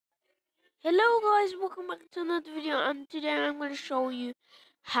Hello guys, welcome back to another video, and today I'm going to show you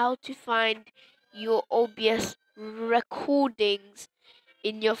how to find your OBS recordings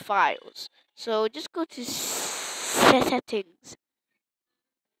in your files. So just go to settings.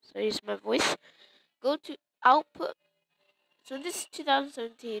 So here's my voice. Go to output. So this is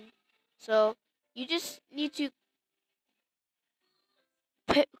 2017. So you just need to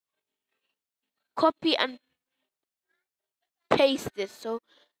copy and paste this. So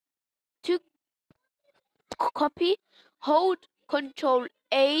to copy, hold Control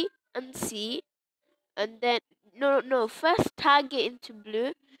A and C, and then no, first tag it into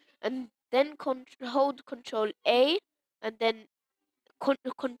blue, and then hold Control A, and then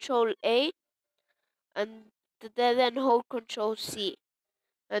Control A, and then hold Control C,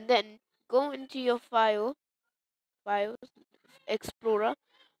 and then go into your files explorer,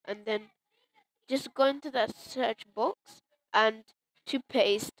 and then just go into that search box, and to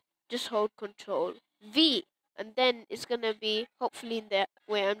paste just hold Control V, and then it's gonna be hopefully in there.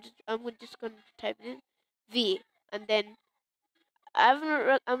 Wait, I'm just gonna type in V, and then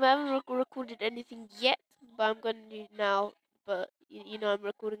I haven't recorded anything yet, but I'm gonna do now. But I'm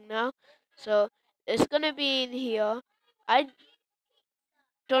recording now, so it's gonna be in here. I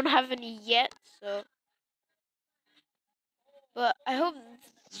don't have any yet, so but I hope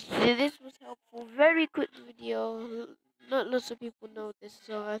this was helpful. Very quick video. Not lots of people know this,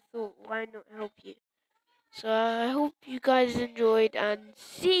 so I thought, why not help you? So I hope you guys enjoyed, and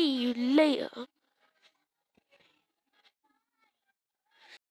see you later.